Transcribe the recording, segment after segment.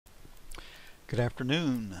Good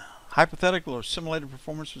afternoon. Hypothetical or simulated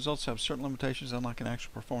performance results have certain limitations, unlike an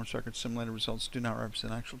actual performance record. Simulated results do not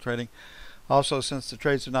represent actual trading. Also, since the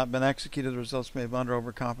trades have not been executed, the results may have under or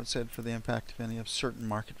overcompensated for the impact of any of certain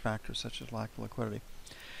market factors, such as lack of liquidity.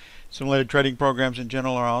 Simulated trading programs in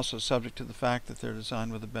general are also subject to the fact that they're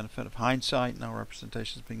designed with the benefit of hindsight. No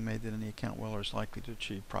representation is being made that any account will or is likely to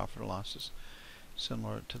achieve profit or losses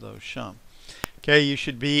similar to those shown. Okay, you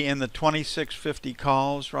should be in the 2650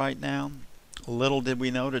 calls right now. Little did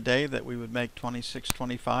we know today that we would make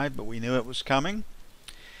 2625, but we knew it was coming.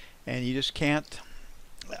 And you just can't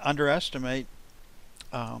underestimate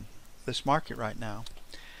this market right now.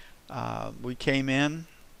 We came in,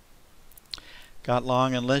 got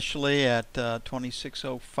long initially at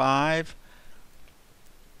 2605.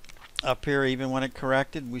 Up here, even when it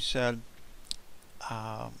corrected, we said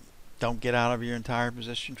don't get out of your entire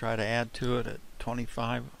position. Try to add to it at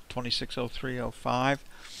 2603.05.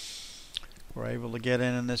 We're able to get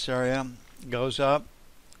in this area. Goes up.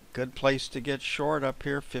 Good place to get short up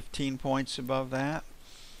here. 15 points above that.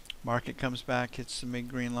 Market comes back, hits the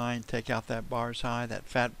mid-green line. Take out that bar's high, that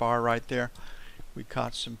fat bar right there. We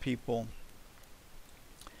caught some people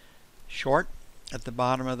short at the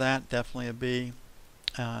bottom of that. Definitely a B.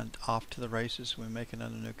 And off to the races. We make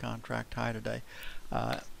another new contract high today.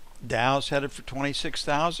 Dow's headed for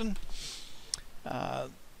 26,000.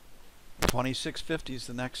 2650 is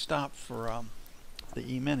the next stop for the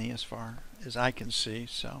Emini as far as I can see.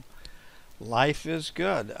 So life is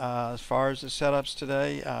good. As far as the setups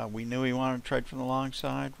today, we knew we wanted to trade from the long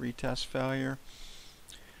side. Retest failure.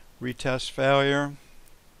 Retest failure.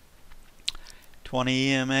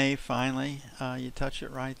 20 EMA finally. You touch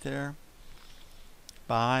it right there.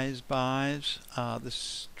 Buys.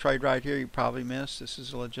 This trade right here you probably missed. This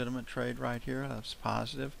is a legitimate trade right here. That's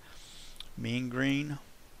positive. Mean green.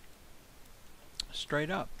 Straight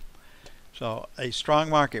up. So a strong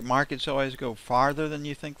market. Markets always go farther than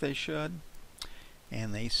you think they should,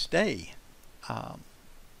 and they stay at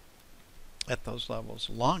those levels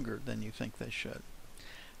longer than you think they should.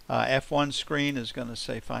 F1 screen is going to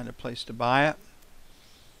say find a place to buy it.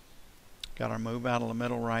 Got our move out of the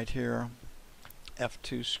middle right here.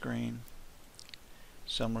 F2 screen,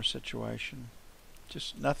 similar situation.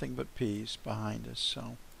 Just nothing but P's behind us.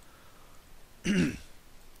 So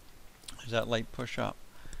is that late push up?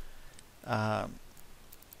 I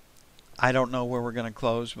don't know where we're going to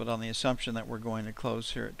close, but on the assumption that we're going to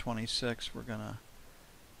close here at 26, we're going to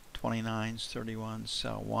 29s, 31s,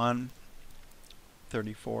 sell 1,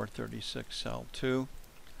 34, 36, sell 2.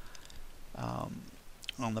 On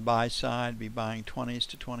the buy side, be buying 20s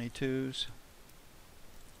to 22s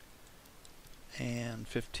and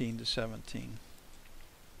 15 to 17.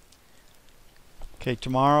 Okay,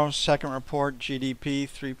 tomorrow's second report, GDP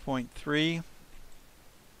 3.3,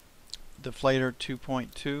 deflator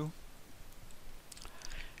 2.2.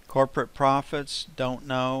 Corporate profits, don't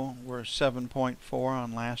know. We're 7.4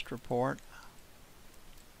 on last report.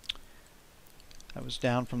 That was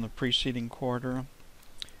down from the preceding quarter.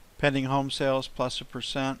 Pending home sales plus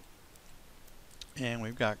 1%. And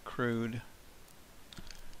we've got crude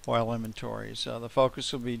oil inventories. The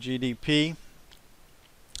focus will be GDP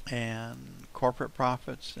and corporate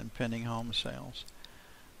profits and pending home sales.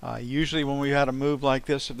 Usually when we had a move like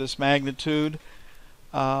this of this magnitude,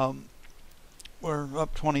 we're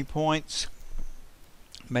up 20 points,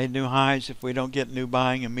 made new highs. If we don't get new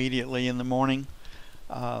buying immediately in the morning,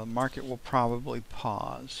 the market will probably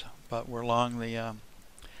pause. But we're long the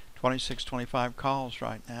 2625 calls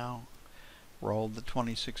right now. Rolled the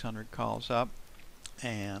 2600 calls up,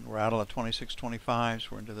 and we're out of the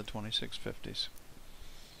 2625s. We're into the 2650s.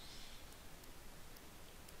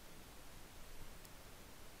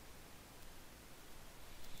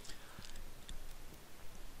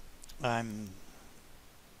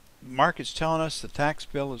 Market's telling us the tax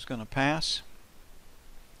bill is going to pass,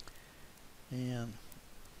 and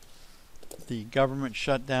the government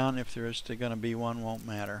shutdown, if there is going to be one, won't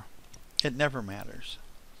matter. It never matters.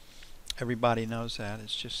 Everybody knows that.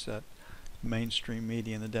 It's just that mainstream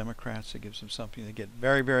media and the Democrats, that gives them something to get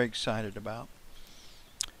very, very excited about.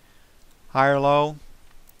 Higher low,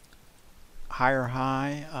 higher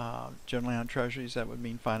high. Generally on treasuries, that would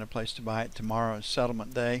mean find a place to buy it. Tomorrow is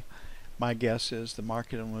settlement day. My guess is the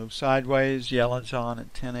market will move sideways. Yellen's on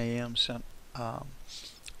at 10 a.m.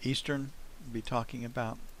 Eastern. We'll be talking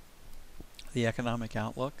about the economic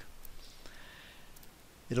outlook.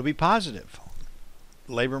 It'll be positive.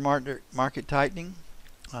 Labor market tightening.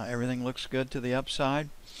 Everything looks good to the upside.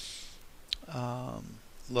 A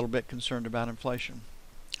little bit concerned about inflation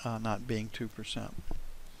not being 2%.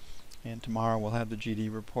 And tomorrow we'll have the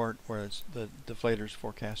GD report, where the deflator's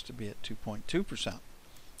forecast to be at 2.2%.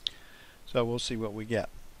 So we'll see what we get.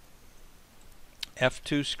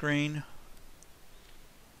 F2 screen.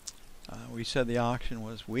 We said the auction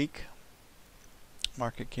was weak.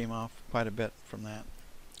 Market came off quite a bit from that.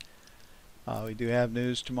 We do have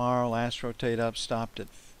news tomorrow. Last rotate up stopped at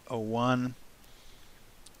 01.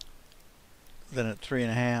 Then at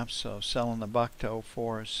 3.5, so selling the buck to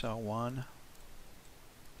 04 is sell 1.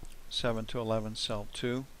 7 to 11, sell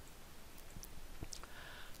 2.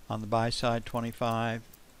 On the buy side, 25,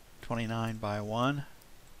 29, buy 1.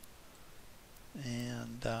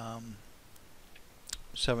 And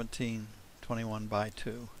 17, 21, buy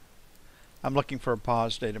 2. I'm looking for a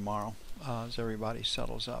pause day tomorrow as everybody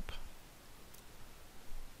settles up.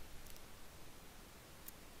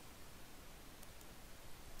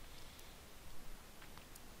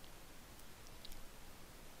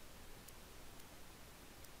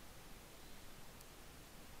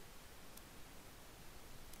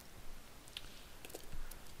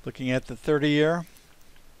 Looking at the 30-year.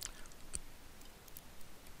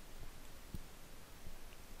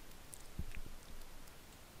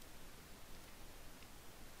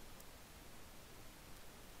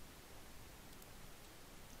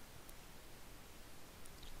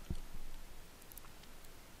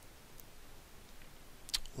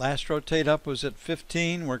 Last rotate up was at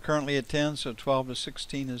 15. We're currently at 10, so 12 to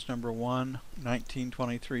 16 is number 1.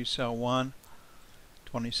 19.23, sell 1.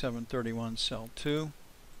 27.31, sell 2.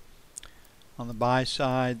 On the buy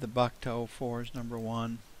side, the buck to 04 is number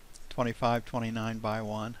 1. 25.29, buy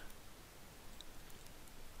 1.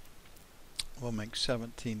 We'll make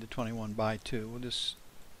 17 to 21, buy 2. We'll just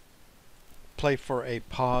play for a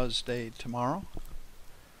pause day tomorrow.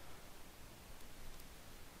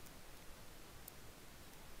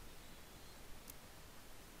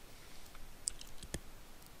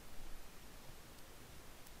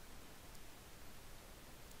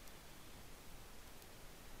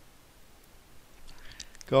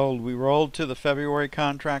 Gold, we rolled to the February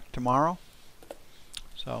contract tomorrow.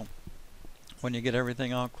 So when you get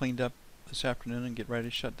everything all cleaned up this afternoon and get ready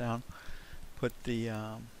to shut down, put the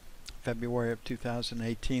February of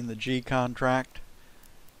 2018, the G contract,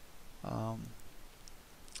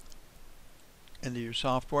 into your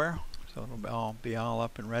software. So it'll be all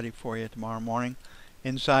up and ready for you tomorrow morning.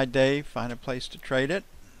 Inside day, find a place to trade it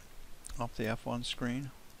off the F1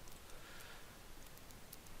 screen.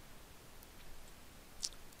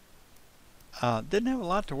 Didn't have a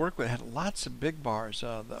lot to work with. Had lots of big bars.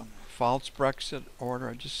 The false Brexit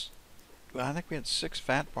order. I think we had 6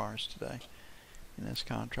 fat bars today in this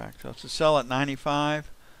contract. So it's a sell at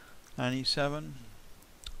 95, 97,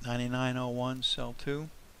 99.01, sell 2.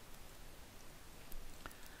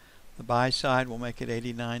 The buy side will make it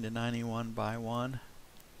 89 to 91, buy 1,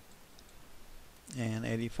 and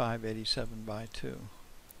 85, 87, buy 2.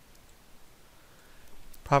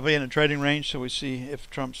 Probably in a trading range, so we see if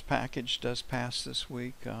Trump's package does pass this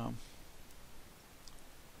week.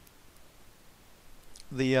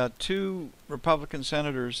 The 2 Republican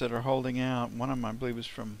senators that are holding out, one of them I believe is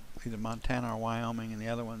from either Montana or Wyoming, and the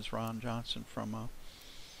other one's Ron Johnson from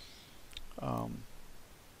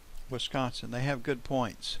Wisconsin. They have good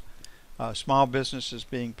points. Small business is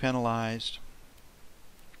being penalized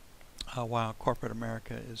while corporate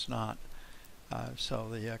America is not. So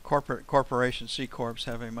the corporation C Corps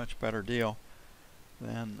have a much better deal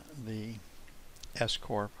than the S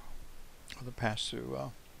Corp, or the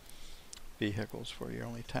pass-through vehicles, where you're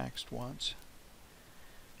only taxed once.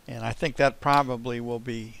 And I think that probably will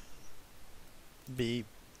be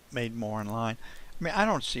made more in line. I mean, I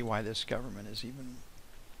don't see why this government is even,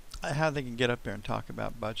 how they can get up there and talk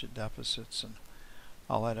about budget deficits and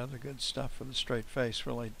all that other good stuff with a straight face.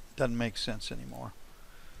 Really doesn't make sense anymore.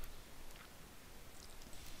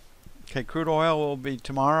 Okay, crude oil will be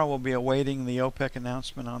tomorrow. We'll be awaiting the OPEC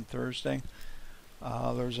announcement on Thursday.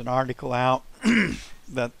 There's an article out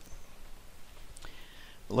that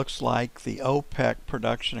looks like the OPEC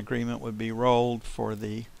production agreement would be rolled for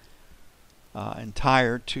the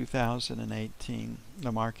entire 2018.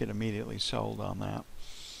 The market immediately sold on that.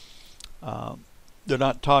 They're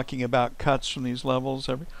not talking about cuts from these levels.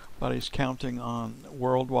 Everybody's counting on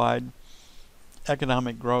worldwide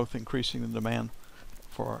economic growth increasing the demand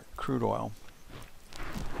for crude oil.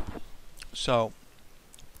 So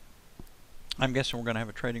I'm guessing we're going to have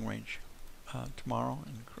a trading range tomorrow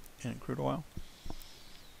in crude oil.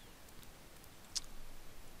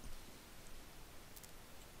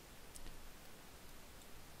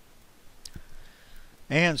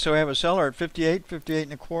 And so we have a seller at 58, 58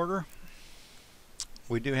 and a quarter.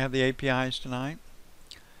 We do have the APIs tonight.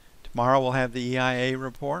 Tomorrow we'll have the EIA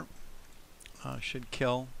report. should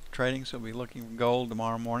kill trading, so we'll be looking for gold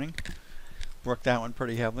tomorrow morning. Work that one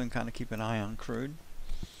pretty heavily and kind of keep an eye on crude.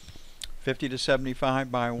 50 to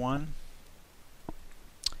 75 by 1.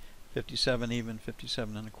 57 even,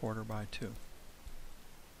 57 and a quarter by 2.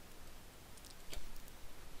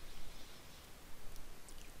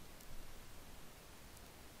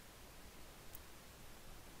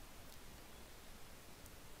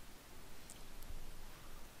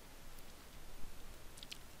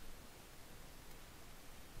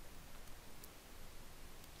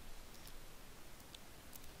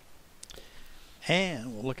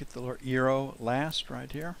 And we'll look at the euro last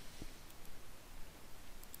right here.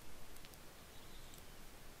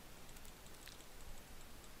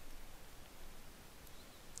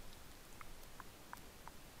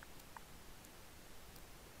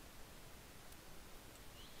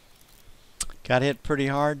 Got hit pretty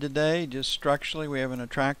hard today, just structurally. We have an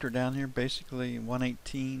attractor down here, basically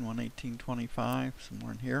 118, 118.25,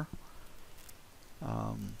 somewhere in here.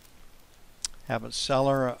 Have a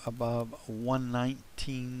seller above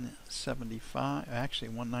 119.75.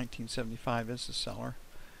 Actually, 119.75 is the seller.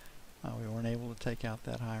 We weren't able to take out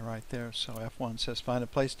that high right there. So F1 says find a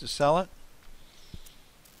place to sell it.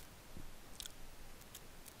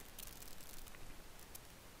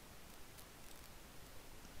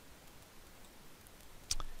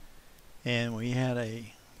 And we had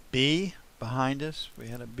a B behind us. We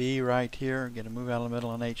had a B right here. Get a move out of the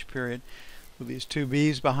middle and H period. With these two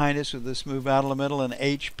B's behind us, with this move out of the middle and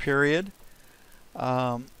H period,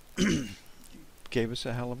 gave us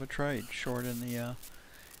a hell of a trade. Short in the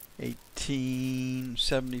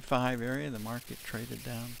 1875 area. The market traded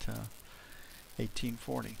down to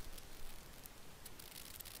 1840.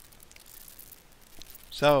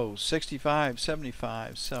 So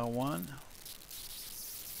 65.75, sell 1.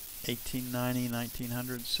 1890,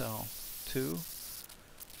 1900, sell 2.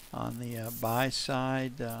 On the buy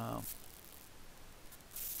side,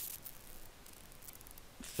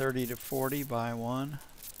 30 to 40, buy 1.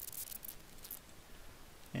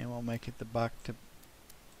 And we'll make it the buck to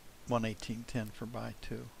 118.10 for buy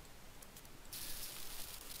 2.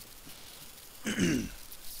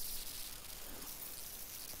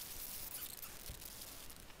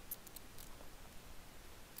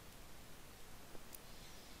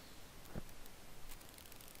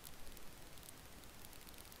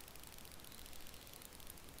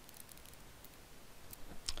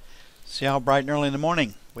 See how bright and early in the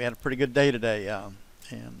morning. We had a pretty good day today,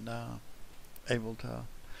 and able to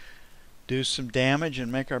do some damage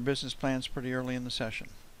and make our business plans pretty early in the session.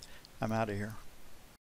 I'm out of here.